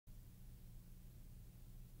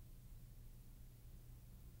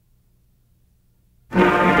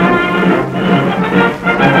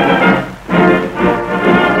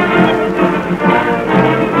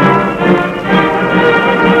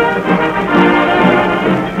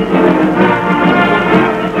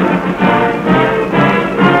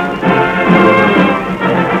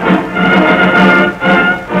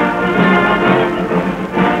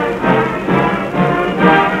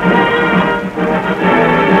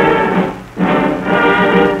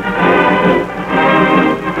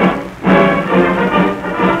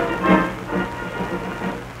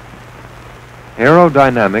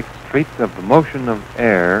aerodynamics treats of the motion of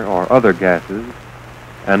air or other gases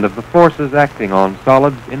and of the forces acting on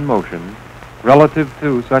solids in motion relative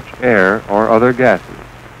to such air or other gases.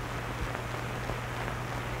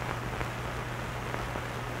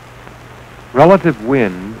 Relative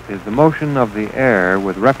wind is the motion of the air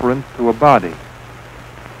with reference to a body.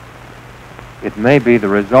 It may be the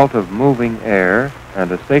result of moving air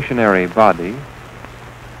and a stationary body,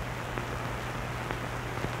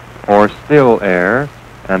 or still air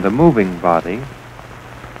and a moving body,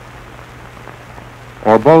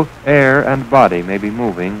 or both air and body may be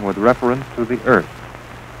moving with reference to the earth.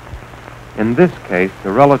 In this case,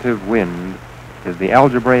 the relative wind is the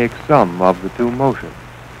algebraic sum of the two motions.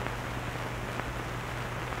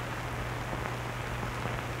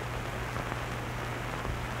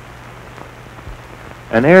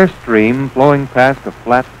 An air stream flowing past a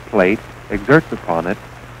flat plate exerts upon it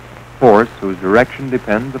force whose direction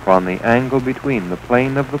depends upon the angle between the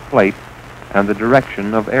plane of the plate and the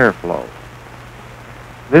direction of airflow.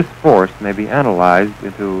 This force may be analyzed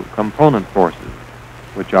into component forces,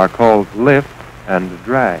 which are called lift and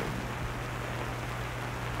drag.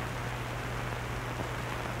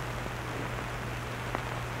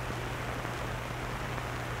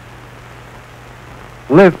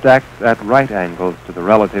 Lift acts at right angles to the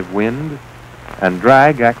relative wind, and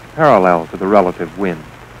drag acts parallel to the relative wind.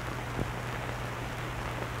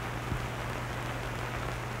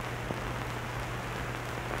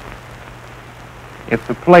 If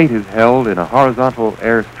the plate is held in a horizontal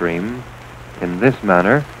airstream in this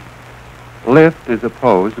manner, lift is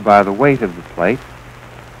opposed by the weight of the plate,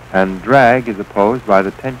 and drag is opposed by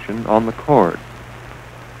the tension on the cord.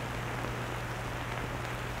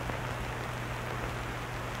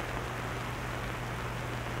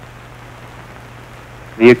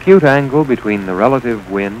 The acute angle between the relative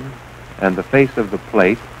wind and the face of the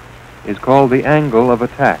plate is called the angle of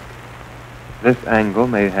attack. This angle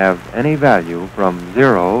may have any value from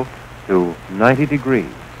 0 to 90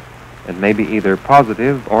 degrees and may be either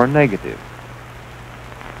positive or negative.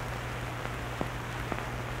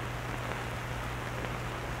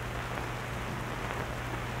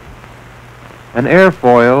 An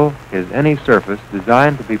airfoil is any surface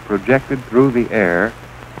designed to be projected through the air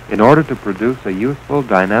in order to produce a useful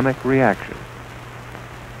dynamic reaction.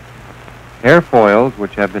 Airfoils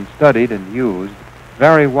which have been studied and used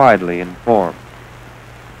vary widely in form.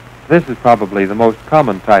 This is probably the most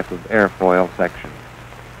common type of airfoil section.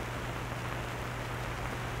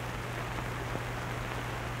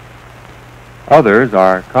 Others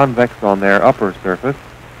are convex on their upper surface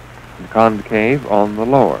and concave on the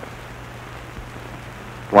lower,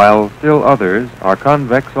 while still others are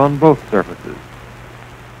convex on both surfaces.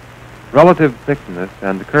 Relative thickness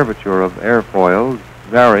and curvature of airfoils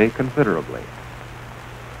vary considerably.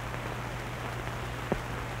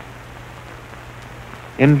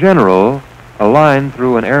 In general, a line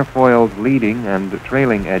through an airfoil's leading and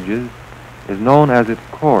trailing edges is known as its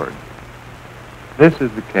chord. This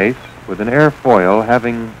is the case with an airfoil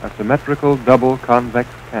having a symmetrical double convex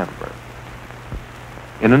camber.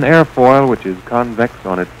 In an airfoil which is convex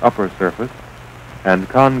on its upper surface and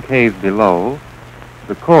concave below,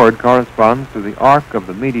 the chord corresponds to the arc of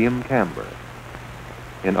the medium camber.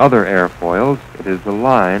 In other airfoils, it is the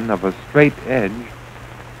line of a straight edge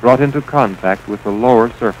brought into contact with the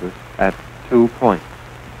lower surface at 2 points.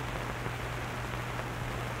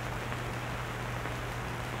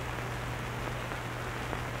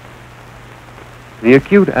 The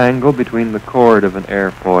acute angle between the chord of an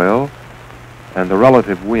airfoil and the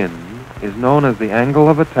relative wind is known as the angle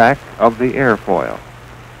of attack of the airfoil.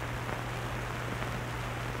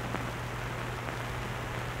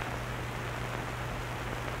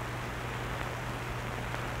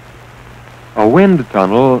 A wind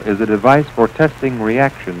tunnel is a device for testing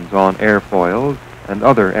reactions on airfoils and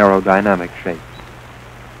other aerodynamic shapes.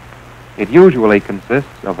 It usually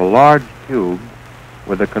consists of a large tube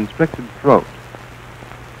with a constricted throat.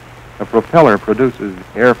 A propeller produces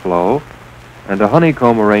airflow, and a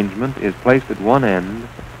honeycomb arrangement is placed at one end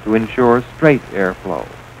to ensure straight airflow.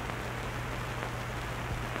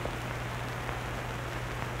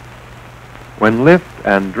 When lift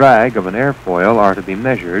and drag of an airfoil are to be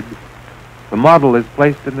measured, the model is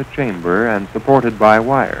placed in the chamber and supported by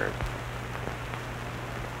wires.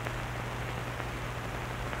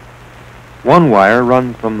 One wire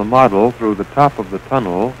runs from the model through the top of the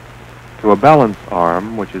tunnel to a balance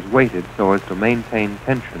arm which is weighted so as to maintain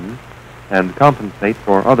tension and compensate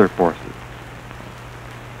for other forces.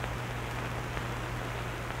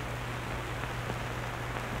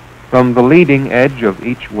 From the leading edge of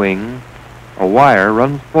each wing, a wire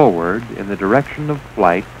runs forward in the direction of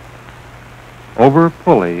flight over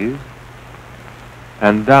pulleys,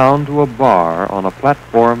 and down to a bar on a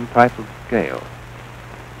platform type of scale.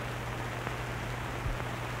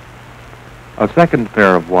 A second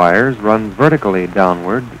pair of wires runs vertically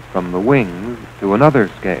downward from the wings to another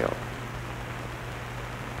scale.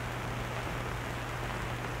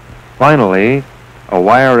 Finally, a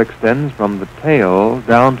wire extends from the tail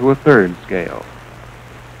down to a third scale.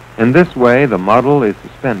 In this way, the model is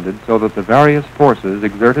suspended so that the various forces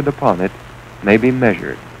exerted upon it may be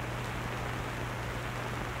measured.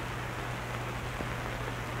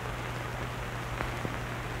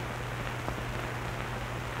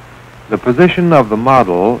 The position of the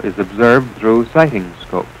model is observed through sighting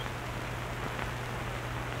scopes.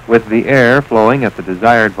 With the air flowing at the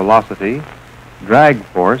desired velocity, drag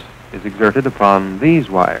force is exerted upon these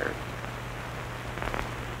wires.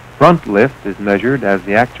 Front lift is measured as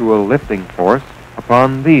the actual lifting force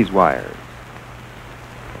upon these wires.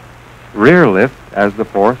 Rear lift as the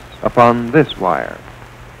force upon this wire.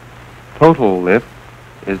 Total lift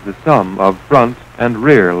is the sum of front and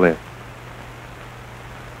rear lift.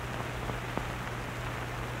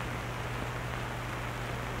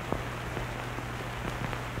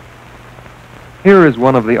 Here is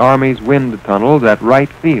one of the Army's wind tunnels at Wright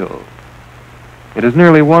Field. It is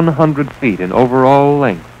nearly 100 feet in overall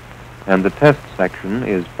length, and the test section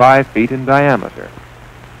is 5 feet in diameter.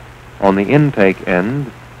 On the intake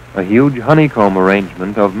end, a huge honeycomb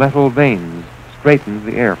arrangement of metal vanes straightens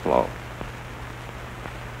the airflow.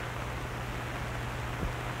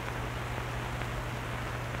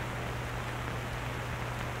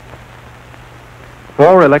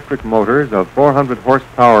 Four electric motors of 400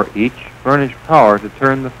 horsepower each furnish power to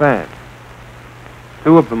turn the fan.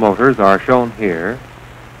 Two of the motors are shown here.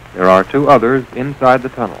 There are two others inside the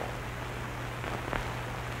tunnel.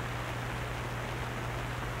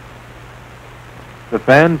 The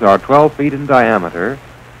fans are 12 feet in diameter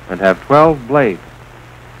and have 12 blades.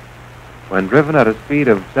 When driven at a speed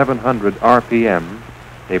of 700 RPM,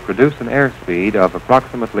 they produce an airspeed of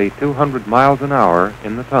approximately 200 miles an hour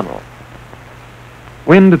in the tunnel.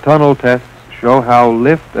 Wind tunnel tests show how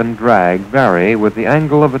lift and drag vary with the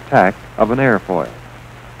angle of attack of an airfoil.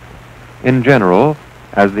 In general,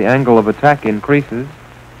 as the angle of attack increases,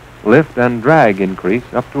 lift and drag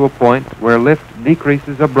increase up to a point where lift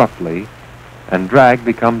decreases abruptly and drag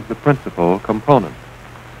becomes the principal component.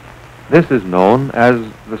 This is known as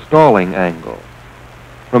the stalling angle.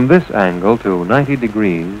 From this angle to 90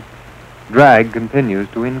 degrees, drag continues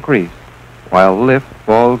to increase while lift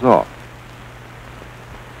falls off.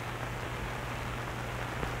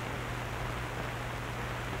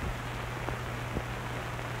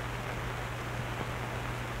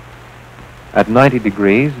 At 90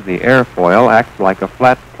 degrees, the airfoil acts like a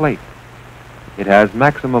flat plate. It has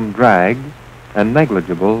maximum drag and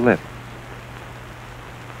negligible lift.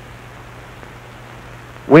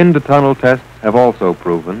 Wind tunnel tests have also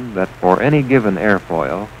proven that for any given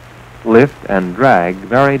airfoil, lift and drag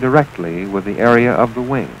vary directly with the area of the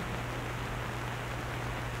wing.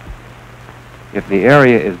 If the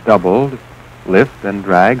area is doubled, lift and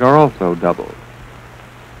drag are also doubled.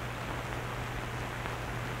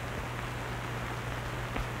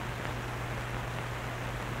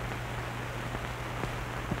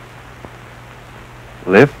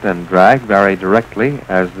 Lift and drag vary directly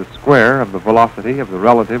as the square of the velocity of the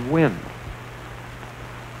relative wind.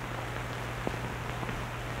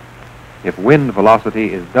 If wind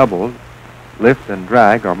velocity is doubled, lift and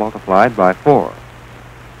drag are multiplied by 4.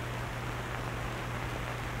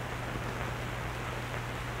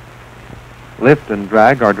 Lift and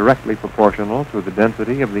drag are directly proportional to the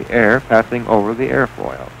density of the air passing over the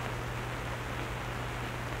airfoil.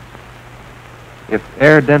 If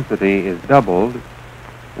air density is doubled,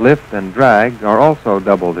 lift and drag are also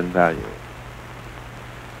doubled in value.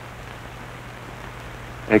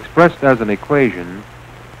 Expressed as an equation,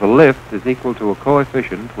 the lift is equal to a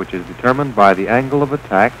coefficient which is determined by the angle of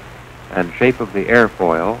attack and shape of the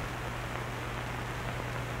airfoil,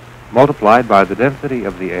 multiplied by the density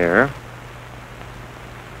of the air,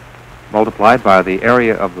 multiplied by the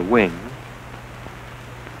area of the wing,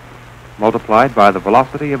 multiplied by the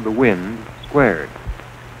velocity of the wind squared.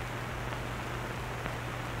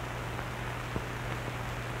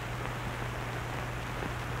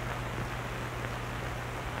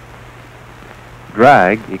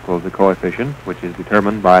 Drag equals the coefficient which is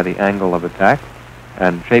determined by the angle of attack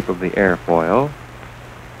and shape of the airfoil,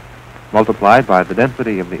 multiplied by the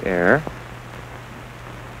density of the air,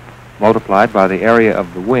 multiplied by the area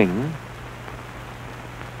of the wing,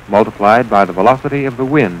 multiplied by the velocity of the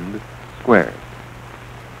wind squared.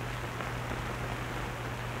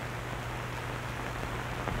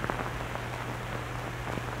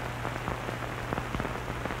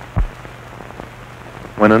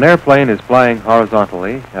 When an airplane is flying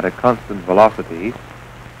horizontally at a constant velocity,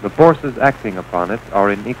 the forces acting upon it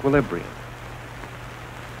are in equilibrium.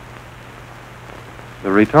 The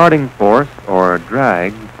retarding force, or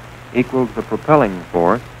drag, equals the propelling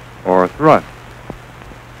force, or thrust.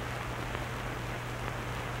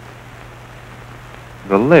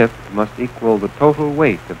 The lift must equal the total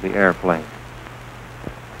weight of the airplane.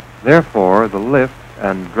 Therefore, the lift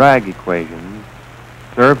and drag equations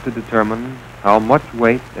serve to determine how much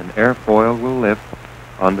weight an airfoil will lift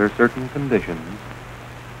under certain conditions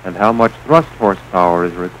and how much thrust horsepower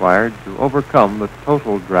is required to overcome the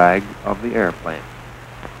total drag of the airplane.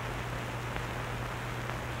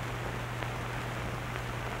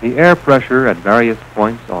 The air pressure at various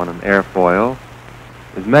points on an airfoil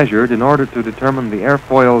is measured in order to determine the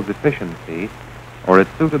airfoil's efficiency or its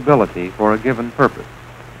suitability for a given purpose.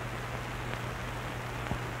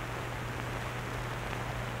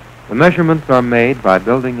 The measurements are made by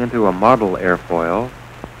building into a model airfoil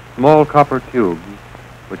small copper tubes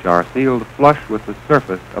which are sealed flush with the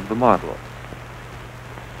surface of the model.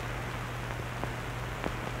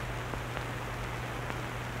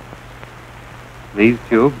 These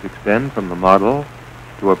tubes extend from the model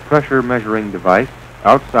to a pressure measuring device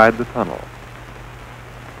outside the tunnel.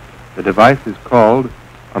 The device is called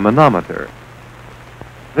a manometer.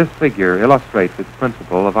 This figure illustrates its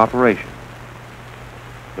principle of operation.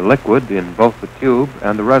 The liquid in both the tube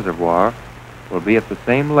and the reservoir will be at the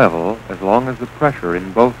same level as long as the pressure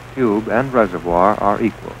in both tube and reservoir are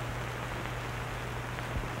equal.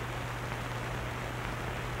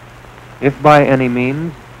 If by any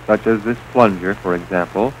means, such as this plunger, for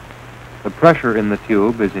example, the pressure in the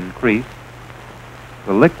tube is increased,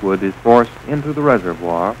 the liquid is forced into the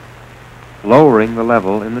reservoir, lowering the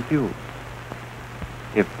level in the tube.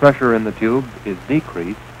 If pressure in the tube is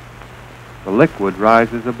decreased, the liquid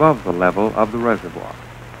rises above the level of the reservoir.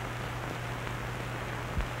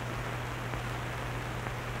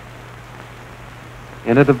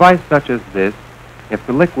 In a device such as this, if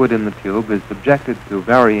the liquid in the tube is subjected to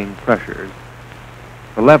varying pressures,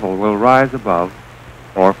 the level will rise above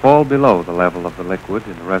or fall below the level of the liquid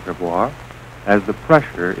in the reservoir as the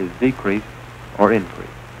pressure is decreased or increased.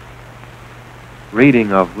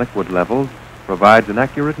 Reading of liquid levels provides an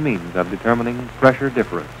accurate means of determining pressure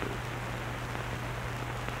differences.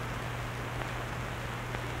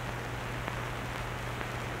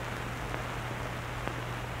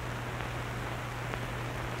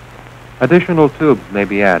 Additional tubes may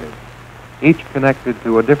be added, each connected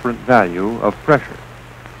to a different value of pressure,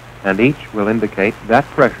 and each will indicate that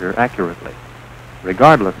pressure accurately,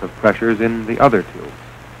 regardless of pressures in the other tube.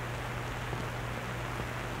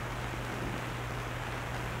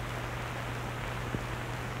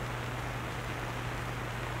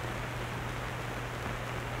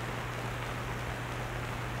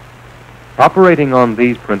 Operating on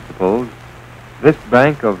these principles, this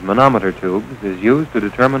bank of manometer tubes is used to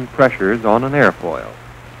determine pressures on an airfoil.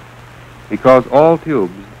 Because all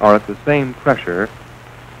tubes are at the same pressure,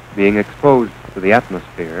 being exposed to the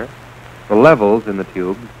atmosphere, the levels in the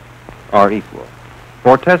tubes are equal.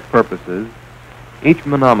 For test purposes, each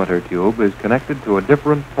manometer tube is connected to a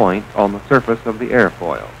different point on the surface of the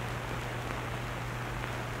airfoil.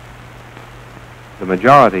 The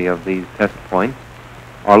majority of these test points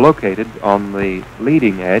are located on the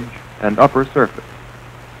leading edge and upper surface.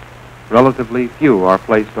 Relatively few are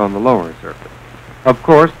placed on the lower surface. Of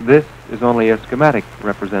course, this is only a schematic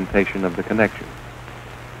representation of the connection.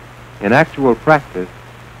 In actual practice,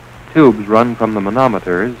 tubes run from the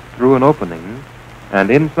manometers through an opening and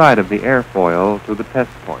inside of the airfoil to the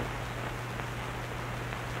test points.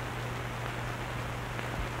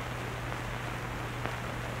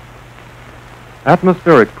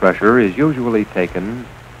 Atmospheric pressure is usually taken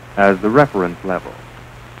as the reference level.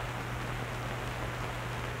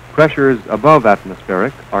 Pressures above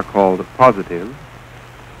atmospheric are called positive.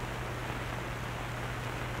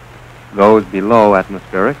 Those below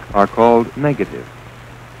atmospheric are called negative.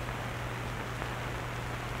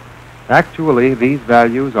 Actually, these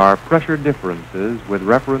values are pressure differences with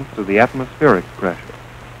reference to the atmospheric pressure.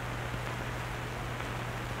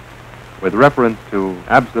 With reference to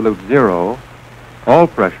absolute zero, all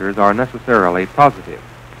pressures are necessarily positive.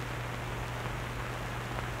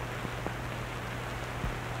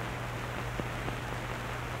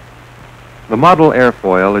 The model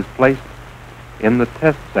airfoil is placed in the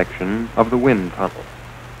test section of the wind tunnel.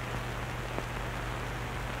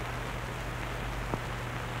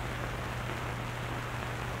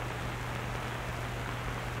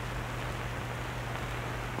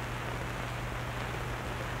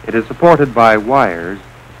 It is supported by wires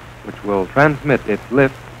which will transmit its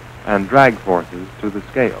lift and drag forces to the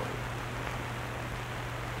scales.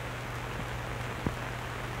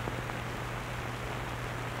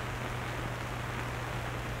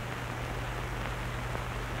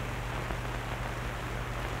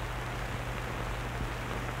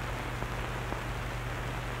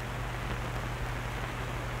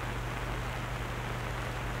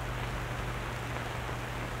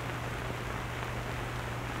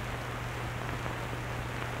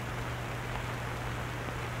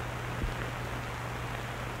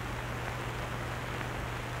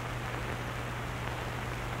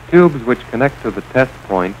 Tubes which connect to the test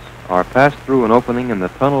points are passed through an opening in the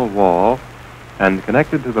tunnel wall and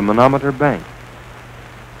connected to the manometer bank.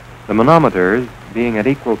 The manometers, being at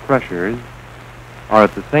equal pressures, are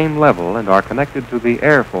at the same level and are connected to the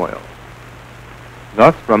airfoil.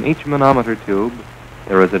 Thus, from each manometer tube,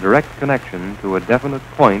 there is a direct connection to a definite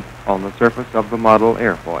point on the surface of the model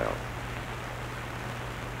airfoil.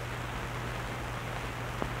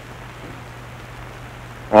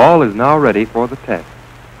 All is now ready for the test,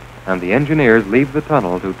 and the engineers leave the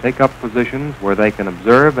tunnel to take up positions where they can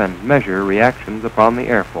observe and measure reactions upon the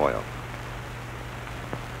airfoil.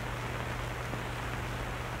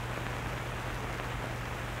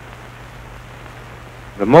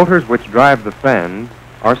 The motors which drive the fans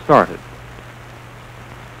are started.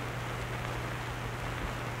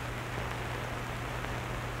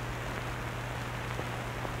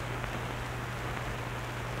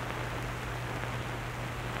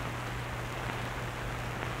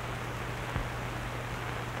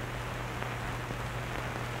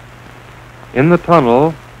 In the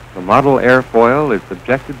tunnel, the model airfoil is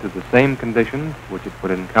subjected to the same conditions which it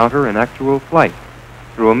would encounter in actual flight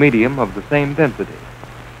through a medium of the same density,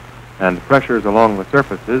 and pressures along the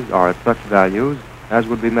surfaces are at such values as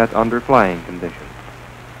would be met under flying conditions.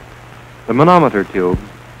 The manometer tubes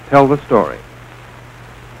tell the story.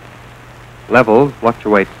 Levels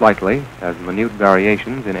fluctuate slightly as minute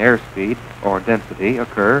variations in airspeed or density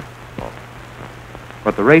occur,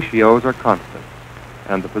 but the ratios are constant,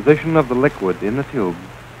 and the position of the liquid in the tubes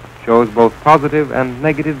shows both positive and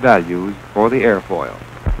negative values for the airfoil.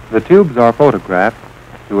 The tubes are photographed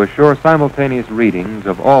to assure simultaneous readings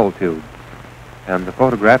of all tubes, and the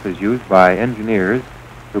photograph is used by engineers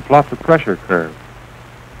to plot the pressure curve.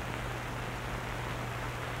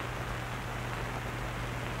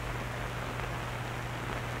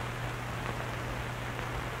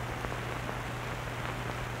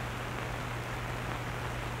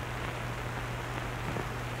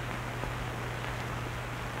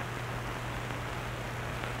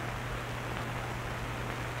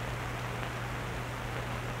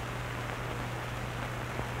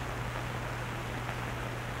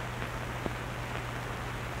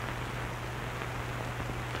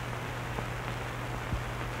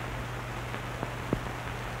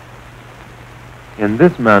 In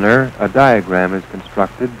this manner, a diagram is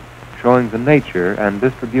constructed showing the nature and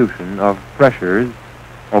distribution of pressures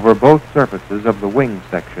over both surfaces of the wing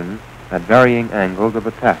section at varying angles of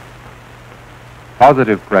attack.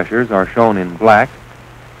 Positive pressures are shown in black,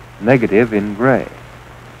 negative in gray.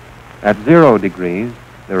 At 0 degrees,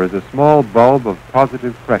 there is a small bulb of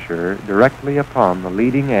positive pressure directly upon the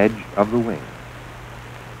leading edge of the wing.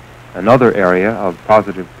 Another area of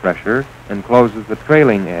positive pressure encloses the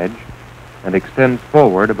trailing edge and extends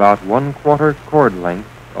forward about 1/4 chord length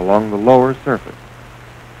along the lower surface.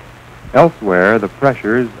 Elsewhere, the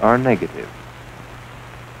pressures are negative.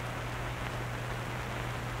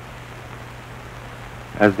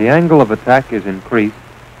 As the angle of attack is increased,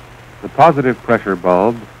 the positive pressure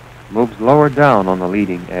bulb moves lower down on the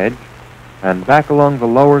leading edge and back along the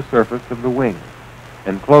lower surface of the wing,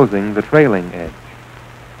 enclosing the trailing edge.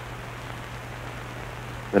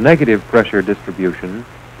 The negative pressure distribution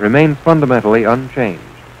remains fundamentally unchanged,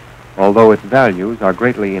 although its values are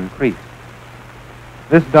greatly increased.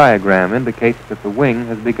 This diagram indicates that the wing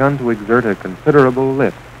has begun to exert a considerable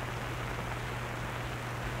lift.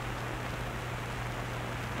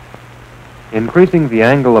 Increasing the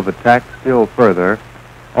angle of attack still further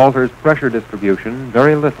alters pressure distribution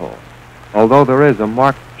very little, although there is a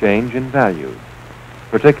marked change in values,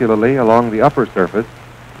 particularly along the upper surface,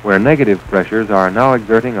 where negative pressures are now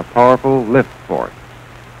exerting a powerful lift force.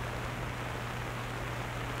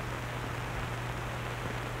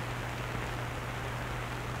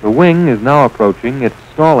 The wing is now approaching its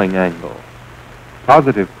stalling angle.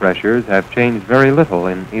 Positive pressures have changed very little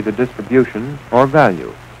in either distribution or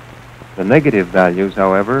value. The negative values,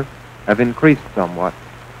 however, have increased somewhat,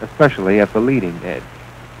 especially at the leading edge.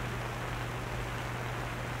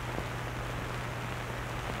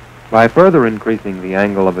 By further increasing the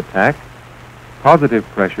angle of attack, Positive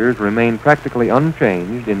pressures remain practically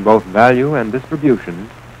unchanged in both value and distribution,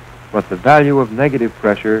 but the value of negative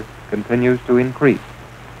pressure continues to increase.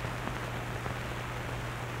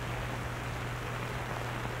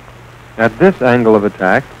 At this angle of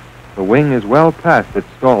attack, the wing is well past its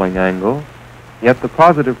stalling angle, yet the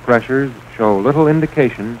positive pressures show little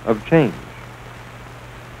indication of change.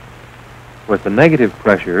 With the negative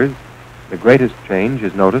pressures, the greatest change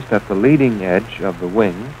is noticed at the leading edge of the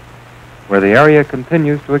wing, where the area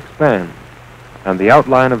continues to expand, and the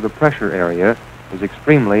outline of the pressure area is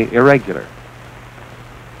extremely irregular.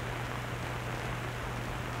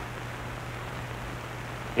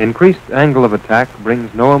 Increased angle of attack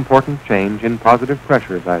brings no important change in positive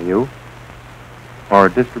pressure value or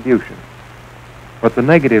distribution, but the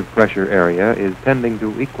negative pressure area is tending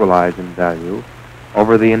to equalize in value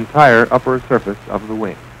over the entire upper surface of the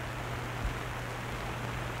wing.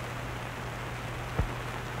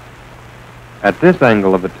 At this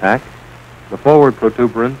angle of attack, the forward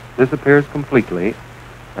protuberance disappears completely,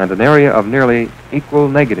 and an area of nearly equal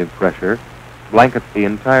negative pressure blankets the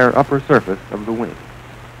entire upper surface of the wing.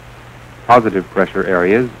 Positive pressure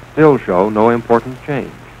areas still show no important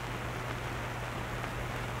change.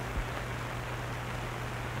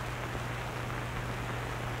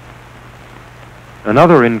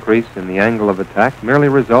 Another increase in the angle of attack merely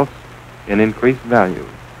results in increased values,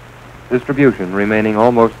 distribution remaining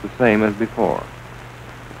almost the same as before.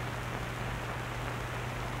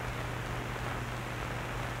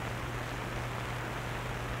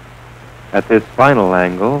 At this final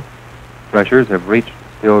angle, pressures have reached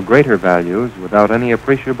still greater values without any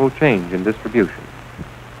appreciable change in distribution.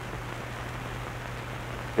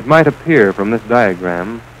 It might appear from this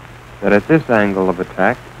diagram that at this angle of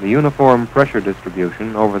attack, the uniform pressure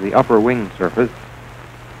distribution over the upper wing surface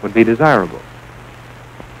would be desirable.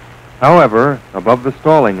 However, above the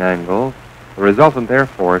stalling angle, the resultant air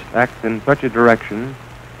force acts in such a direction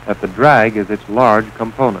that the drag is its large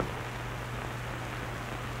component.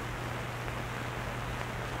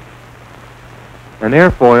 An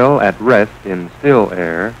airfoil at rest in still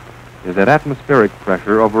air is at atmospheric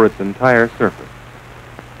pressure over its entire surface.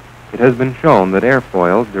 It has been shown that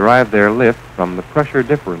airfoils derive their lift from the pressure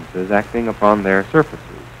differences acting upon their surfaces,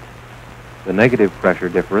 the negative pressure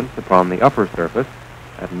difference upon the upper surface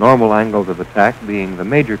at normal angles of attack being the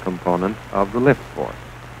major component of the lift force.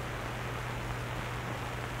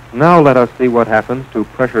 Now let us see what happens to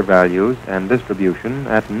pressure values and distribution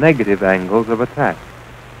at negative angles of attack.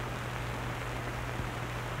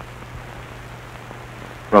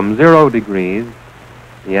 From 0 degrees,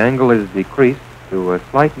 the angle is decreased to a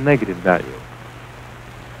slight negative value.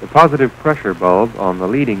 The positive pressure bulb on the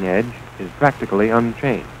leading edge is practically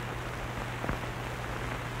unchanged.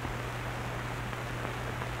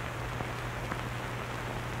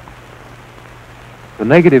 The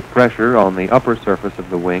negative pressure on the upper surface of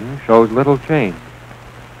the wing shows little change.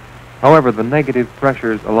 However, the negative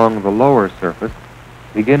pressures along the lower surface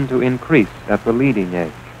begin to increase at the leading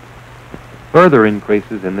edge. Further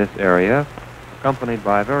increases in this area, accompanied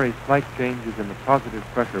by very slight changes in the positive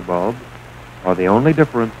pressure bulb, are the only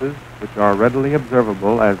differences which are readily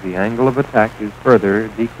observable as the angle of attack is further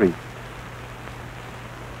decreased.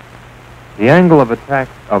 The angle of attack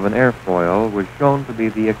of an airfoil was shown to be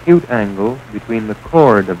the acute angle between the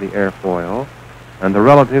chord of the airfoil and the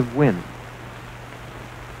relative wind.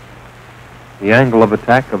 The angle of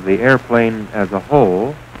attack of the airplane as a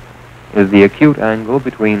whole is the acute angle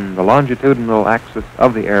between the longitudinal axis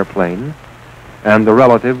of the airplane and the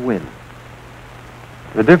relative wind.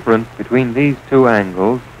 The difference between these two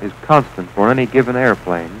angles is constant for any given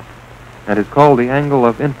airplane and is called the angle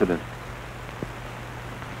of incidence.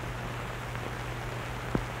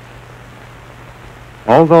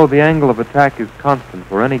 Although the angle of attack is constant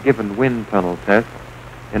for any given wind tunnel test,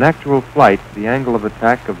 in actual flight the angle of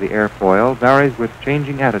attack of the airfoil varies with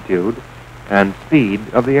changing attitude and speed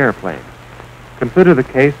of the airplane. Consider the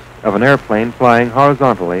case of an airplane flying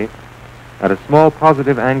horizontally at a small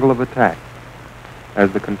positive angle of attack.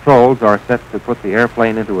 As the controls are set to put the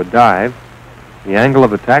airplane into a dive, the angle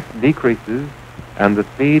of attack decreases and the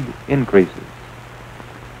speed increases.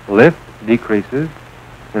 Lift decreases,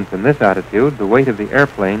 since in this attitude the weight of the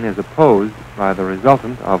airplane is opposed by the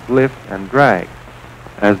resultant of lift and drag.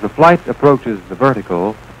 As the flight approaches the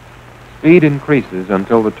vertical, speed increases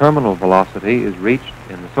until the terminal velocity is reached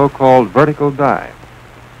in the so-called vertical dive.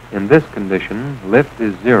 In this condition, lift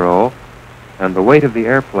is 0, and the weight of the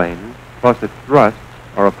airplane plus its thrusts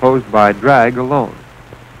are opposed by drag alone.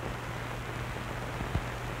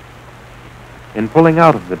 In pulling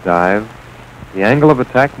out of the dive, the angle of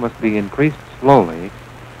attack must be increased slowly.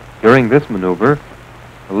 During this maneuver,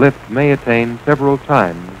 the lift may attain several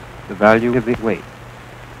times the value of the weight.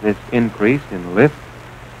 This increase in lift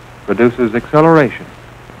produces acceleration,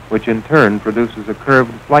 which in turn produces a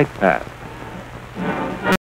curved flight path.